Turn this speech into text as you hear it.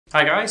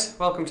Hi guys,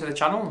 welcome to the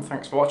channel and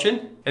thanks for watching.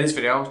 In this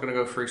video I was going to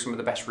go through some of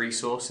the best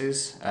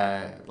resources,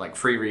 like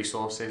free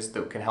resources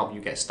that can help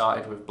you get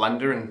started with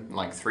Blender and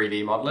like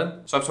 3D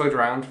modeling. So I've toyed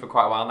around for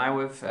quite a while now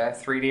with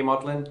 3D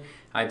modeling.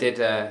 I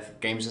did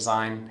games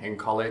design in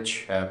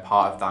college.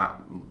 Part of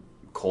that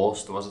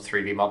course there was a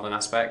 3D modeling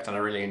aspect and I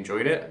really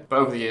enjoyed it. But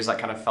over the years that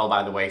kind of fell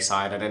by the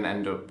wayside. I didn't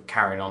end up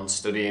carrying on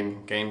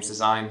studying games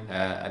design.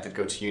 I did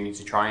go to uni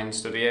to try and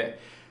study it.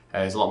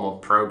 There's a lot more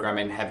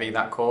programming heavy,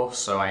 that course,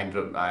 so I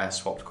ended up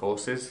swapped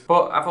courses.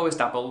 But I've always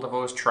dabbled, I've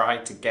always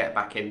tried to get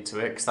back into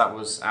it because that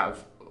was, out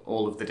of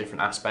all of the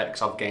different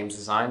aspects of games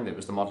design, it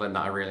was the modelling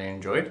that I really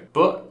enjoyed.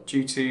 But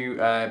due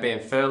to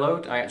being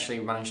furloughed, I actually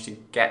managed to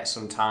get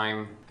some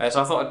time.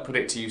 So I thought I'd put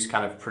it to use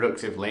kind of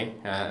productively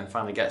and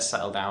finally get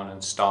settled down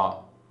and start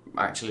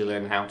actually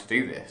learning how to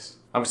do this.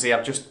 Obviously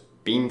I've just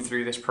been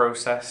through this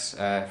process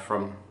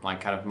from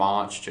like kind of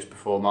March, just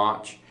before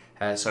March.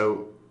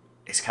 So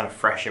it's kind of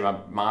fresh in my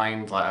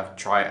mind.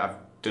 Like I've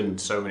done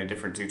so many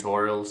different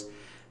tutorials,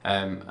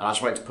 and I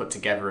just wanted to put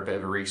together a bit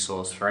of a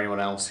resource for anyone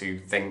else who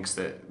thinks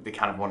that they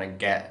kind of want to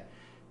get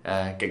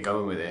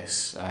going with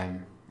this.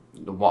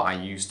 What I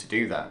use to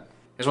do that,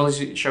 as well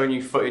as showing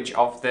you footage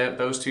of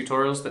those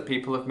tutorials that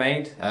people have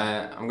made.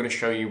 I'm going to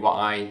show you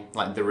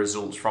what the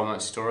results from that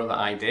tutorial that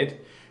I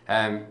did,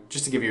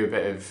 just to give you a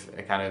bit of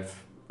a kind of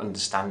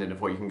understanding of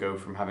what you can go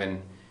from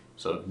having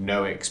sort of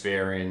no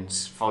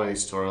experience, following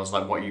these tutorials,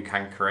 like what you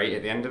can create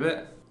at the end of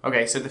it.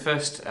 Okay, so the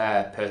first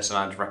person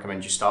I'd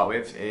recommend you start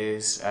with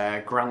is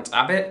Grant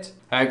Abbot.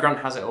 Grant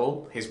has it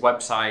all. His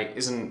website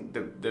isn't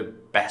the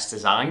best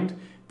designed,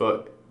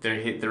 but there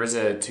is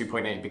a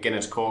 2.8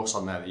 beginners course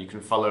on there that you can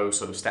follow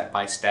sort of step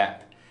by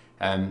step.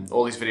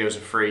 All these videos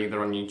are free,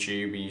 they're on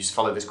YouTube. You just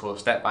follow this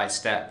course step by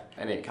step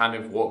and it kind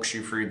of walks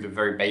you through the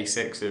very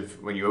basics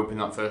of when you open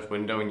that first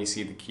window and you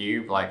see the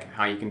cube, like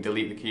how you can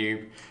delete the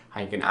cube, how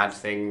you can add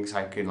things,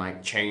 how you can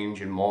like change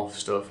and morph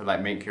stuff and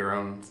like make your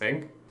own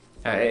thing.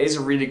 It is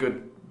a really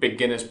good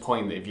beginner's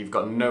point that if you've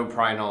got no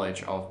prior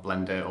knowledge of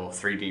Blender or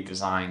 3D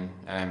design,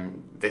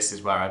 this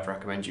is where I'd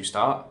recommend you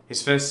start.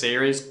 His first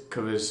series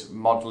covers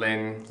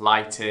modeling,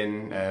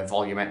 lighting,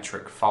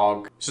 volumetric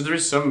fog. So there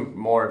is some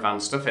more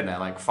advanced stuff in there,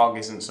 like fog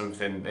isn't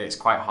something that's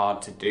quite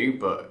hard to do,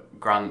 but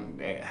Grant,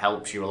 it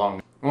helps you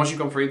along. And once you've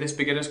gone through this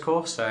beginner's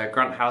course,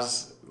 Grant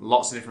has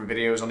lots of different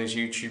videos on his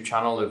YouTube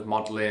channel of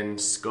modeling,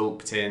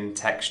 sculpting,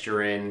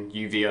 texturing,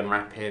 UV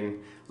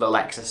unwrapping, little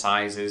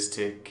exercises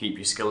to keep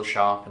your skills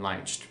sharp and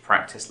like just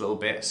practice little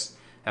bits.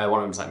 One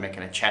of them's like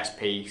making a chess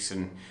piece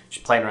and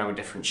just playing around with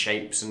different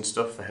shapes and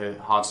stuff for her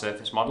hard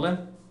surface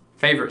modeling.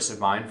 Favourites of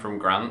mine from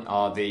Grant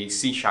are the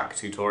C-Shack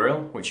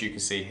tutorial, which you can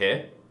see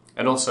here,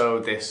 and also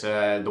this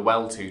the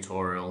well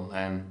tutorial.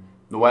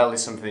 The well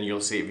is something you'll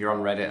see if you're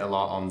on Reddit a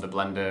lot, on the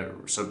Blender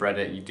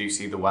subreddit. You do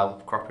see the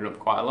well cropping up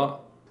quite a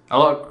lot. A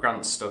lot of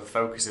Grant's stuff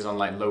focuses on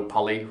like low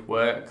poly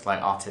work,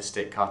 like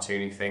artistic,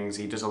 cartoony things.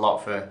 He does a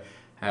lot for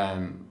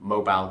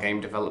mobile game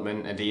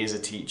development, and he is a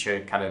teacher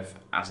kind of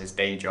as his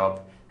day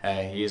job.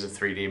 He is a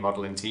 3D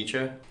modeling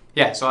teacher.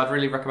 Yeah, so I'd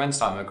really recommend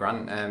starting with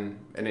Grant,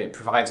 and it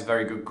provides a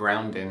very good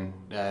grounding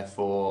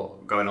for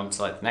going on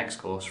to like the next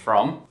course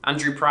from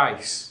Andrew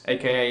Price,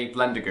 aka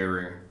Blender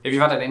Guru. If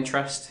you've had an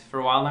interest for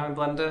a while now in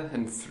Blender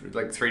and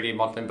like 3D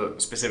modeling,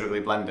 but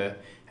specifically Blender,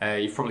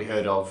 you've probably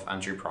heard of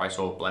Andrew Price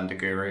or Blender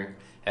Guru.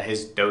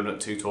 His donut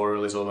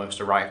tutorial is almost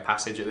a rite of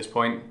passage at this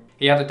point.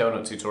 He had a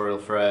donut tutorial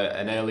for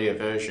an earlier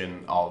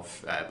version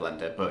of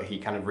Blender, but he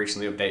kind of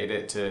recently updated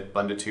it to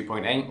Blender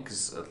 2.8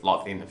 because a lot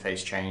of the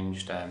interface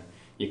changed.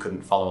 You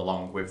couldn't follow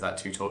along with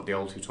that the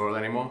old tutorial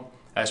anymore.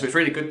 So it's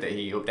really good that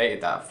he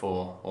updated that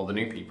for all the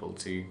new people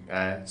to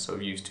sort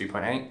of use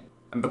 2.8.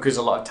 And because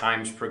a lot of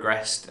time's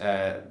progressed,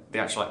 the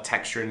actual like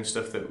texture and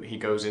stuff that he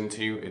goes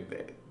into,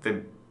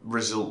 the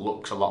result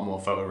looks a lot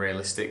more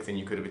photorealistic than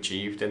you could have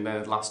achieved in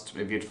the last,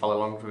 if you'd follow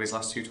along with his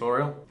last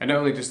tutorial. And not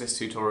only does this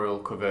tutorial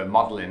cover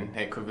modeling,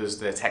 it covers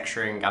the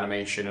texturing,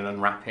 animation and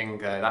unwrapping,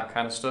 that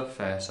kind of stuff.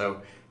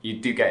 So you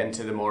do get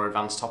into the more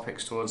advanced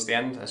topics towards the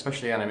end,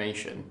 especially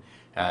animation.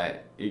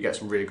 You get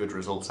some really good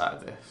results out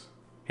of this.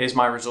 Here's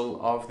my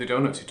result of the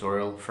donut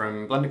tutorial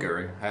from Blender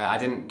Guru. I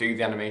didn't do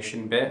the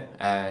animation bit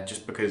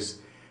just because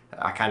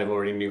I kind of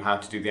already knew how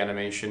to do the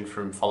animation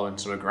from following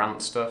some of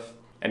Grant's stuff.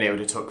 And it would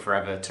have took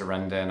forever to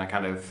render, and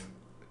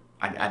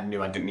I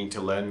knew I didn't need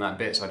to learn that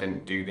bit, so I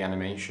didn't do the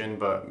animation,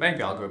 but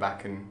maybe I'll go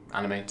back and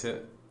animate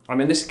it. I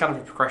mean, this is kind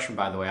of a progression,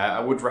 by the way. I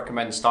would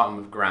recommend starting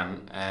with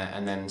Grant,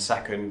 and then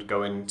second,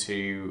 going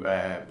to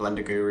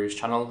Blender Guru's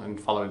channel and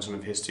following some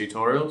of his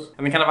tutorials.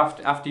 And then kind of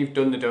after you've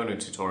done the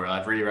donut tutorial,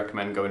 I'd really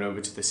recommend going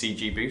over to the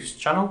CGBoost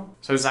channel.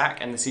 So Zach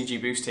and the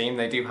CGBoost team,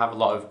 they do have a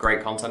lot of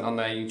great content on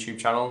their YouTube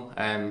channel.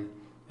 And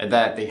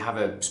that they have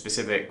a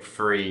specific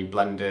free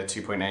Blender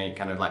 2.8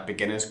 kind of like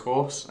beginners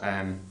course.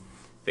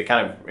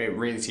 It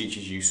really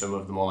teaches you some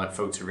of the more like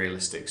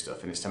photorealistic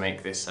stuff, and it's to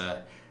make this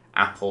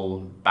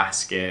apple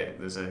basket.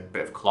 There's a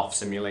bit of cloth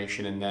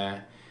simulation in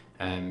there.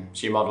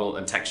 So you model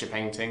and texture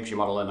painting. So you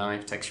model a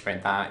knife, texture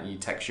paint that, you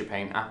texture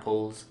paint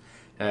apples,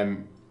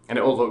 and it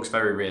all looks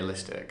very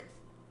realistic.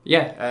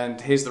 Yeah, and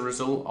here's the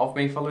result of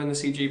me following the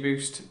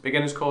CGBoost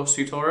beginners course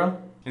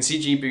tutorial. And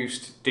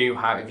CGBoost do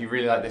have, if you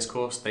really like this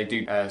course, they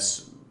do a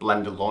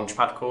Blender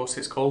Launchpad course,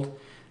 it's called.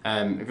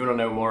 If you want to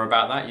know more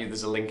about that,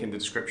 there's a link in the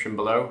description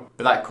below.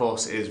 But that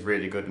course is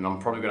really good, and I'm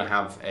probably going to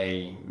have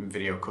a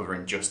video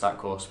covering just that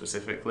course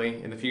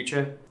specifically in the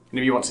future. And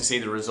if you want to see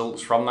the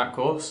results from that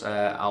course,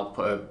 I'll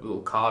put a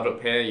little card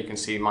up here. You can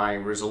see my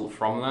result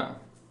from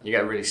that. You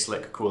get a really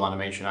slick, cool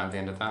animation out of the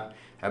end of that.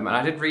 And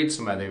I did read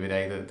somewhere the other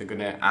day that they're going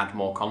to add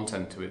more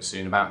content to it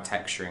soon about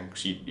texturing,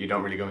 because you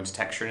don't really go into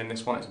texturing in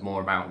this one, it's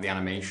more about the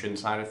animation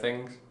side of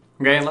things.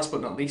 Okay, and last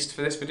but not least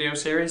for this video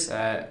series,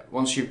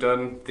 once you've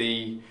done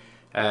the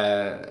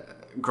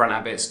Grant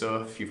Abbot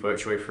stuff, you've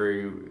worked your way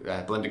through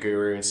Blender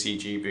Guru and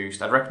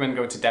CGBoost, I'd recommend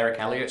going to Derek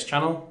Elliott's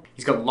channel.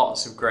 He's got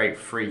lots of great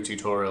free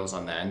tutorials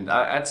on there, and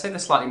I'd say they're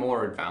slightly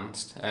more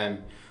advanced,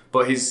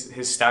 but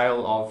his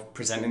style of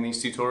presenting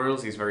these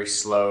tutorials is very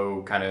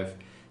slow, kind of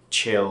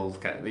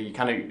chilled.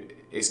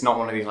 It's not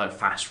one of these like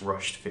fast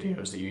rushed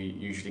videos that you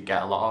usually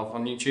get a lot of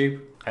on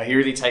YouTube. He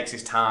really takes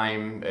his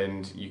time,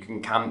 and you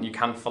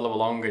can follow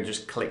along and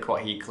just click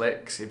what he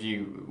clicks if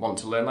you want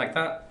to learn like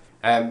that.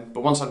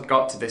 But once I'd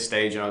got to this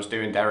stage and I was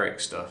doing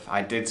Derek's stuff,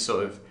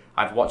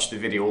 I'd watch the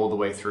video all the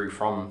way through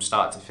from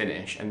start to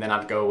finish, and then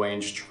I'd go away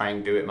and just try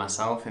and do it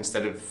myself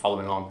instead of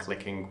following along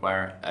clicking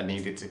where I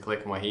needed to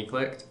click and where he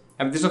clicked.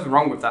 There's nothing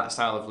wrong with that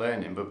style of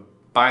learning, but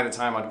by the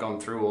time I'd gone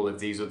through all of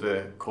these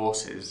other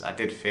courses, I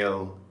did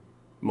feel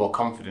more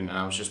confident, and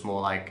I was just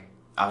more like,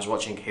 I was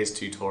watching his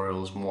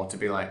tutorials more to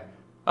be like,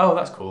 oh,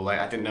 that's cool, like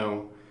I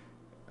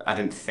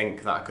didn't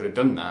think that I could have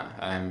done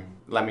that.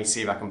 Let me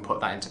see if I can put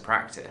that into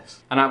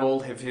practice. And out of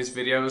all of his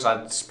videos,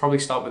 I'd probably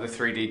start with the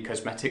 3D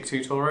cosmetic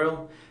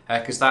tutorial,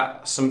 because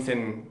that's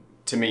something,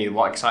 to me,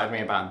 what excited me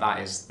about that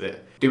is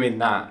that doing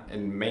that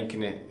and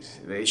making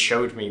it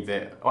showed me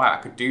that, oh, I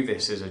could do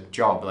this as a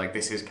job. Like,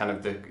 this is kind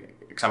of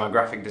because I'm a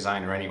graphic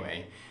designer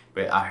anyway,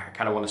 but I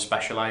kind of want to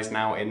specialize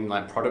now in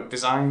like product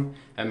design.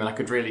 And I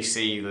could really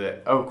see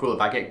that, oh cool, if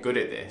I get good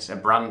at this, a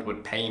brand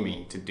would pay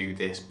me to do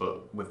this,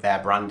 but with their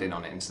branding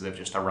on it instead of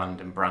just a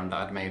random brand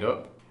that I'd made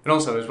up. And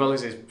also, as well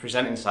as his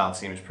presenting style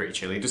seems pretty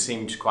chill, he just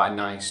seems quite a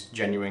nice,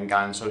 genuine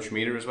guy on social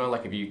media as well.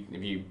 Like if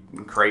you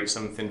create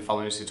something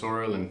following his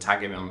tutorial and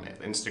tag him on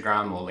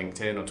Instagram or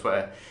LinkedIn or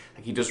Twitter,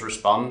 like he does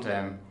respond.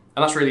 And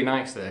that's really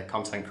nice that a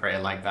content creator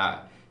like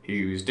that,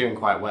 who's doing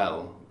quite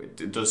well,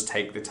 it does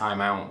take the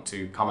time out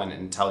to comment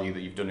and tell you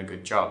that you've done a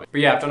good job. But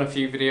yeah, I've done a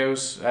few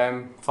videos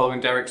following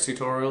Derek's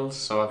tutorials.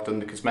 So I've done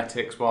the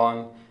cosmetics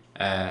one,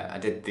 I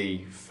did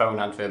the phone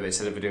advert, but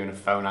instead of doing a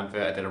phone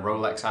advert, I did a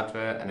Rolex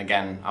advert. And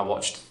again, I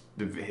watched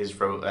his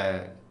phone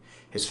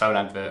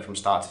advert from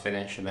start to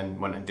finish, and then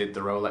went and did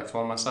the Rolex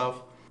one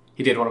myself.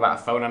 He did one about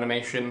a phone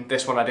animation.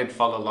 This one I did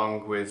follow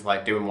along with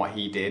like doing what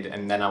he did,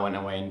 and then I went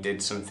away and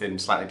did something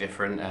slightly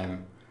different.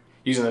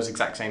 Using those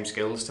exact same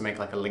skills to make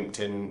like a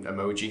LinkedIn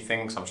emoji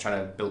thing. So I was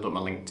trying to build up my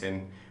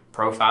LinkedIn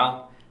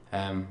profile.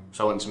 So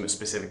I wanted something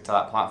specific to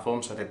that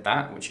platform, so I did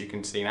that, which you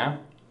can see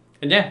now.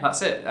 And yeah,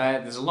 that's it.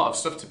 There's a lot of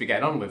stuff to be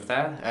getting on with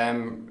there.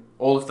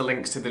 All of the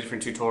links to the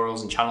different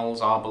tutorials and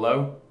channels are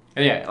below.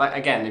 And yeah, like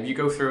again, if you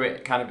go through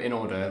it kind of in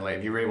order, like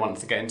if you really want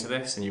to get into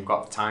this and you've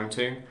got the time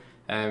to,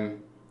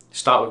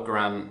 start with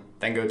Grant,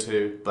 then go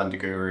to Blender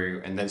Guru,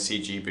 and then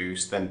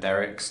CGBoost, then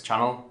Derek's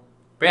channel.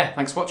 But yeah,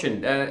 thanks for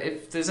watching.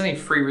 If there's any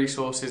free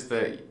resources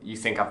that you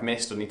think I've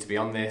missed or need to be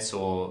on this,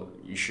 or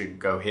you should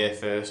go here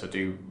first or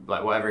do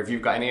like whatever, if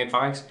you've got any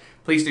advice,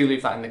 please do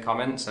leave that in the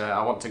comments.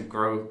 I want to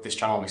grow this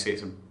channel. Obviously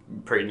it's a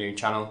pretty new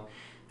channel,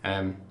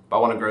 but I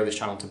want to grow this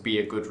channel to be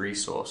a good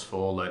resource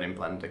for learning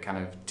Blender, kind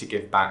of to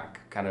give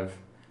back, kind of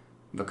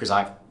because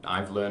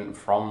I've learned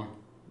from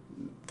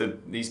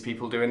these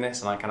people doing this,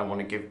 and I kind of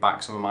want to give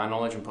back some of my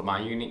knowledge and put my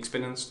unique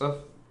spin and stuff.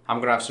 I'm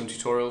going to have some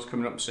tutorials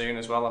coming up soon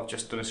as well. I've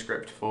just done a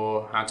script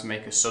for how to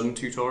make a sun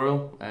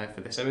tutorial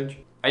for this image.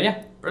 And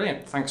yeah,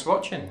 brilliant. Thanks for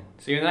watching.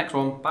 See you in the next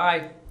one.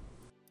 Bye.